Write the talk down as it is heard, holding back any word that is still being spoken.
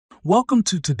Welcome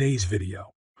to today's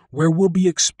video, where we'll be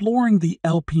exploring the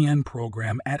LPN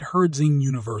program at Herzing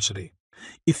University.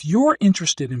 If you're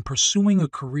interested in pursuing a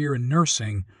career in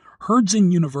nursing,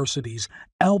 Herzing University's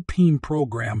LPN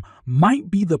program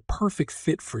might be the perfect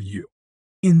fit for you.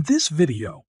 In this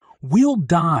video, we'll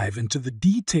dive into the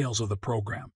details of the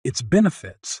program, its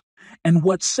benefits, and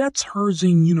what sets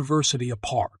Herzing University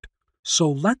apart. So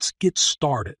let's get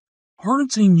started.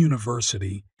 Herzing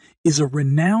University is a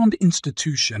renowned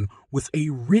institution with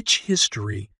a rich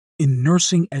history in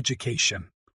nursing education.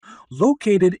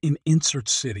 Located in Insert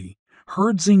City,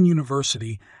 Herzing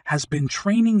University has been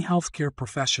training healthcare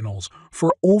professionals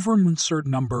for over a certain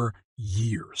number of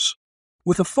years.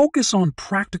 With a focus on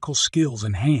practical skills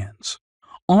and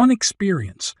hands-on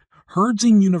experience,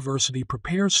 Herzing University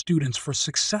prepares students for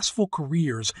successful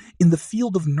careers in the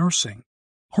field of nursing.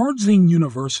 Herzing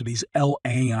University's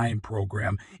LPN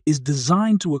program is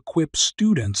designed to equip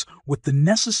students with the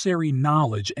necessary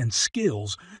knowledge and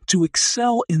skills to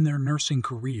excel in their nursing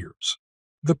careers.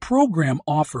 The program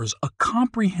offers a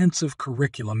comprehensive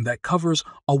curriculum that covers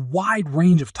a wide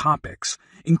range of topics,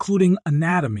 including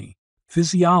anatomy,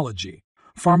 physiology,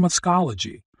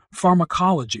 pharmacology,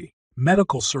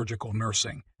 medical surgical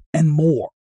nursing, and more.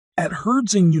 At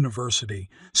Herzing University,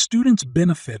 students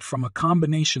benefit from a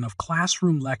combination of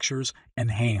classroom lectures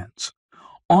and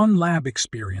hands-on lab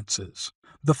experiences.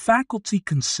 The faculty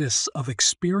consists of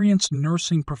experienced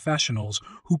nursing professionals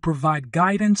who provide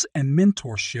guidance and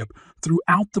mentorship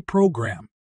throughout the program.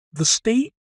 The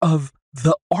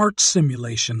state-of-the-art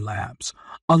simulation labs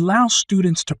allow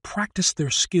students to practice their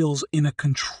skills in a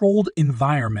controlled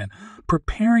environment,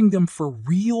 preparing them for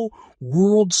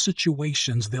real-world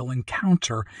situations they'll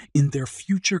encounter in their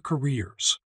future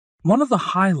careers. One of the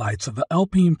highlights of the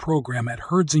LPN program at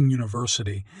Herzing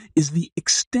University is the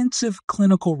extensive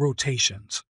clinical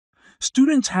rotations.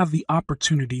 Students have the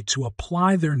opportunity to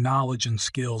apply their knowledge and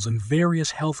skills in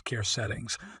various healthcare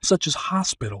settings, such as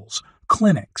hospitals,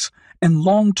 clinics, and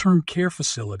long-term care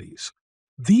facilities.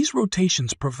 These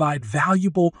rotations provide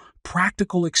valuable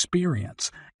practical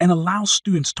experience and allow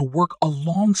students to work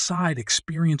alongside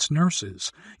experienced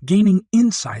nurses, gaining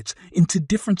insights into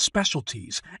different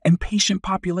specialties and patient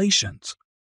populations.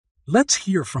 Let's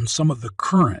hear from some of the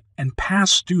current and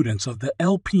past students of the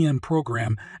LPN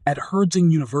program at Herzing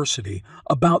University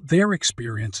about their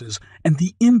experiences and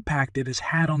the impact it has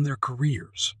had on their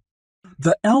careers.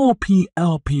 The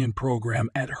LPN program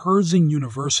at Herzing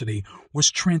University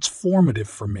was transformative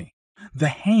for me. The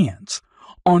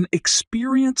hands-on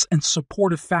experience and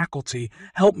supportive faculty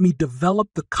helped me develop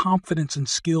the confidence and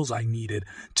skills I needed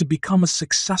to become a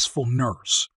successful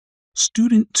nurse.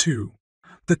 Student 2.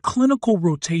 The clinical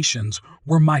rotations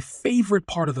were my favorite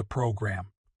part of the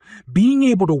program. Being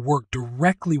able to work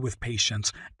directly with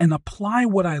patients and apply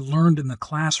what I learned in the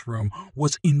classroom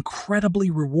was incredibly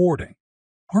rewarding.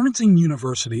 Herzing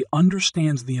University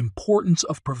understands the importance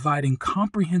of providing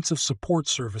comprehensive support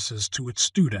services to its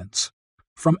students.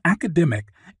 From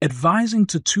academic advising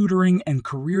to tutoring and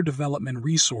career development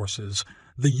resources,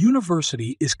 the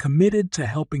university is committed to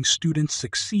helping students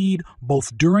succeed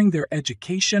both during their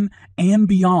education and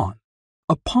beyond.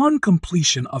 Upon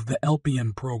completion of the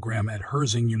LPN program at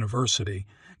Herzing University,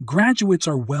 graduates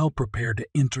are well prepared to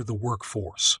enter the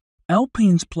workforce.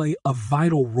 LPNs play a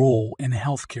vital role in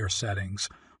healthcare settings,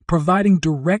 providing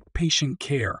direct patient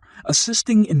care,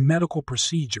 assisting in medical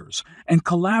procedures, and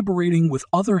collaborating with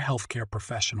other healthcare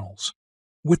professionals.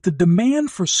 With the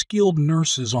demand for skilled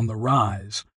nurses on the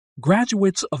rise,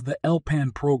 graduates of the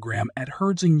LPN program at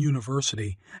Herzing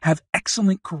University have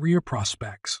excellent career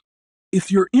prospects. If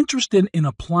you're interested in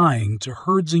applying to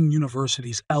Herzing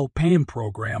University's LPN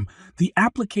program, the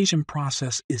application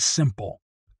process is simple.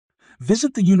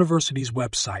 Visit the university's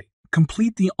website,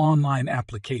 complete the online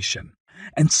application,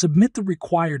 and submit the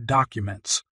required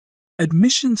documents.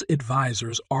 Admissions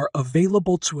advisors are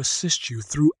available to assist you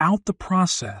throughout the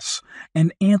process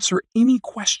and answer any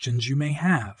questions you may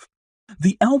have.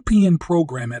 The LPN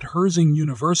program at Herzing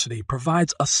University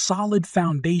provides a solid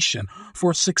foundation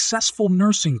for a successful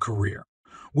nursing career.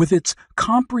 With its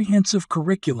comprehensive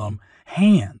curriculum,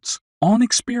 hands-on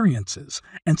experiences,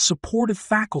 and supportive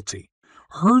faculty,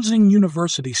 Herzing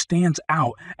University stands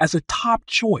out as a top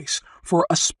choice for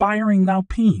aspiring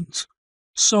LPNs.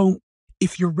 So,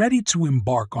 if you're ready to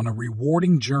embark on a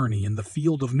rewarding journey in the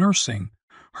field of nursing,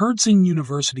 Herzing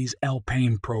University's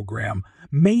LPN program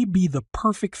may be the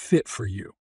perfect fit for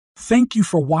you. Thank you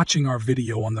for watching our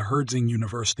video on the Herzing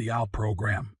University LPN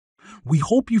program. We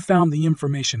hope you found the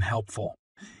information helpful.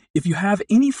 If you have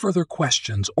any further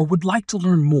questions or would like to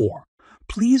learn more,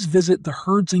 please visit the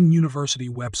Herzing University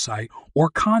website or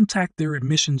contact their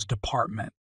admissions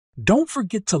department. Don't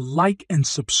forget to like and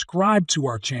subscribe to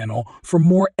our channel for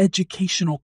more educational